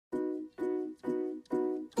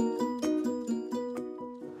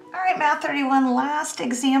Math 31, last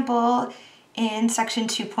example in section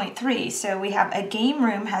 2.3. So we have a game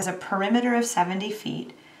room has a perimeter of 70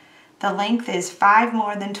 feet. The length is 5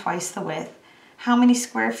 more than twice the width. How many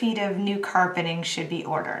square feet of new carpeting should be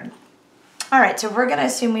ordered? All right, so we're gonna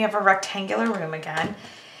assume we have a rectangular room again.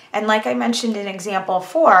 And like I mentioned in example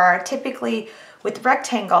 4, typically with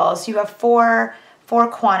rectangles, you have four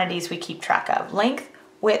quantities we keep track of: length,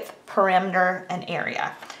 width, perimeter, and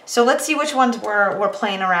area. So let's see which ones we're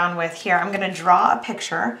playing around with here. I'm gonna draw a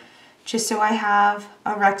picture just so I have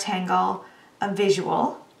a rectangle, a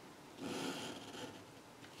visual.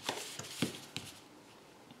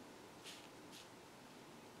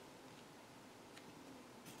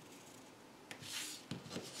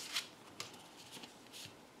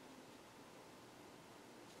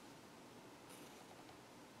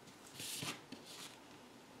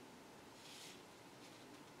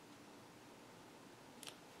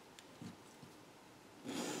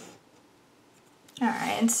 All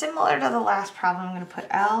right, and similar to the last problem, I'm going to put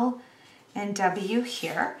L and W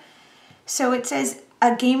here. So it says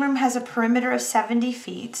a game room has a perimeter of 70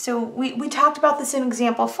 feet. So we talked about this in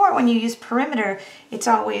example 4. When you use perimeter, it's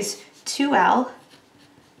always 2L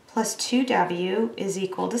plus 2W is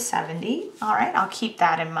equal to 70. All right, I'll keep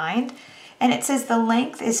that in mind. And it says the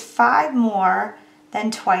length is 5 more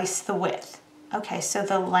than twice the width. Okay, so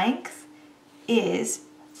the length is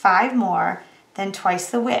 5 more than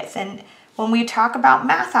twice the width. And when we talk about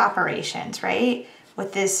math operations, right,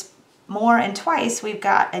 with this more and twice, we've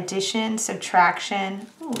got addition, subtraction.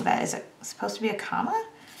 Ooh, that is supposed to be a comma?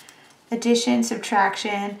 Addition,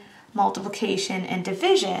 subtraction, multiplication, and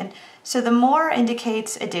division. So the more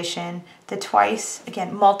indicates addition, the twice,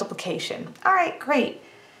 again, multiplication. All right, great.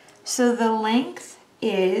 So the length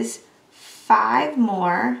is 5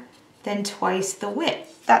 more than twice the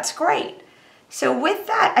width. That's great. So with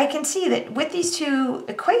that, I can see that with these two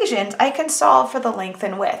equations, I can solve for the length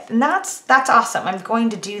and width. And that's awesome. I'm going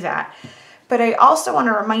to do that. But I also want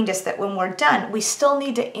to remind us that when we're done, we still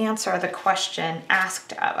need to answer the question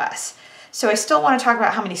asked of us. So I still want to talk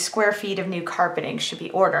about how many square feet of new carpeting should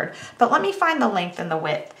be ordered. But let me find the length and the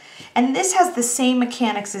width. And this has the same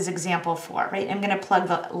mechanics as example 4, right? I'm going to plug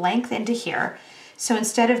the length into here. So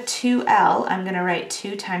instead of 2L, I'm going to write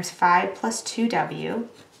 2 times 5 plus 2W.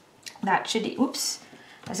 That should, oops,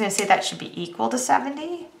 I was going to say that should be equal to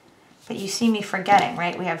 70, but you see me forgetting,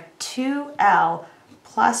 right? We have 2L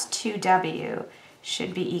plus 2W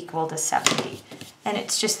should be equal to 70. And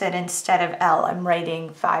it's just that instead of L, I'm writing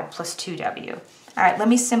 5 plus 2W. All right, let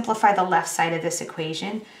me simplify the left side of this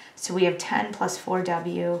equation. So we have 10 plus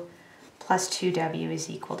 4W plus 2W is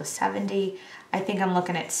equal to 70. I think I'm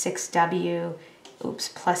looking at 6W, oops,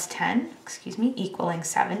 plus 10, excuse me, equaling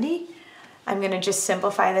 70. I'm going to just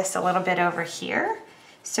simplify this a little bit over here.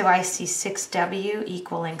 So I see 6W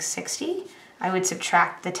equaling 60. I would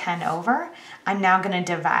subtract the 10 over. I'm now going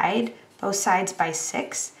to divide both sides by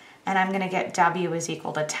 6, and I'm going to get W is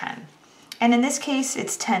equal to 10. And in this case,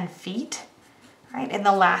 it's 10 feet. Right? In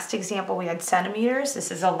the last example, we had centimeters. This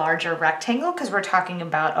is a larger rectangle because we're talking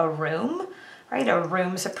about a room. Right? A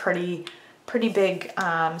room's a pretty big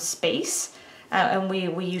space, and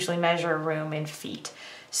we usually measure a room in feet.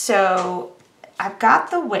 So I've got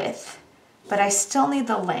the width, but I still need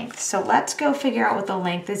the length. So let's go figure out what the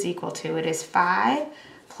length is equal to. It is 5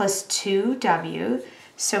 plus 2W.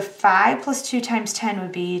 So 5 plus 2 times 10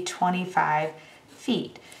 would be 25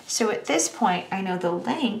 feet. So at this point, I know the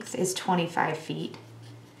length is 25 feet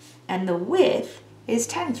and the width is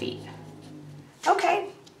 10 feet. Okay,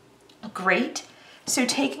 great. So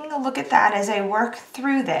taking a look at that as I work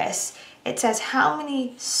through this, it says how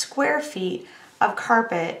many square feet of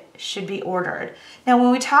carpet should be ordered. Now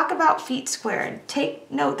when we talk about feet squared, take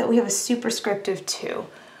note that we have a superscript of 2.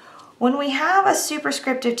 When we have a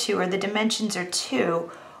superscript of 2, or the dimensions are 2,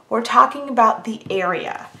 we're talking about the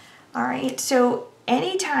area. All right, so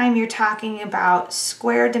anytime you're talking about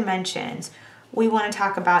square dimensions, we want to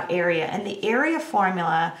talk about area. And the area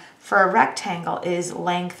formula for a rectangle is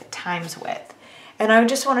length times width. And I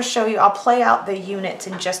just want to show you, I'll play out the units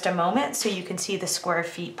in just a moment so you can see the square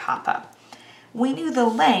feet pop up. We knew the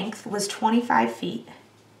length was 25 feet,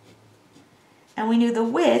 and we knew the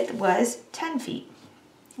width was 10 feet.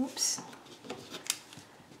 Oops.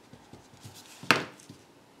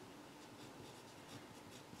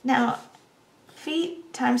 Now,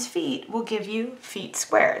 feet times feet will give you feet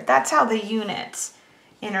squared. That's how the units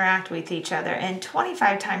interact with each other. And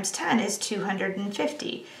 25 times 10 is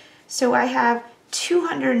 250. So I have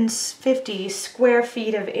 250 square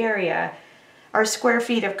feet of area, or square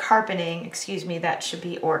feet of carpeting, excuse me, that should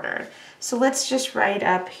be ordered. So let's just write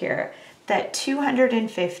up here that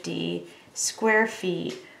 250 square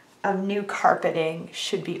feet of new carpeting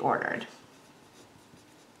should be ordered.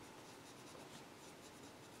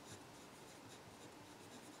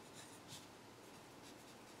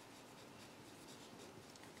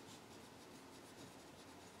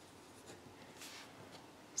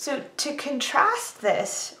 So to contrast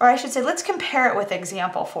this, or I should say, let's compare it with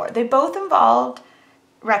example 4. They both involved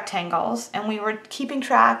rectangles, and we were keeping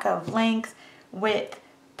track of length, width,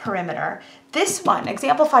 perimeter. This one,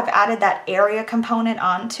 example 5, added that area component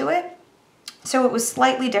onto it, so it was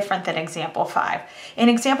slightly different than example 5. In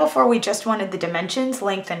example 4, we just wanted the dimensions,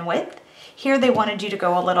 length and width. Here they wanted you to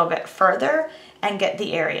go a little bit further and get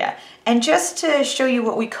the area. And just to show you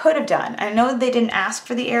what we could have done, I know they didn't ask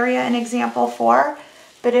for the area in example 4,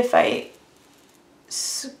 but if I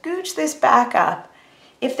scooch this back up,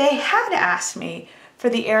 if they had asked me for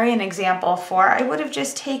the area in example 4, I would have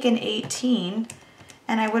just taken 18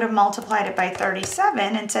 and I would have multiplied it by 37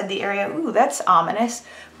 and said the area, ooh, that's ominous,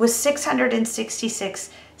 was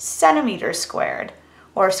 666 centimeters squared,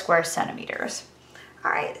 or square centimeters.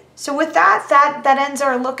 All right, so with that ends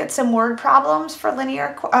our look at some word problems for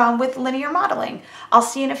with linear modeling. I'll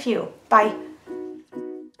see you in a few. Bye.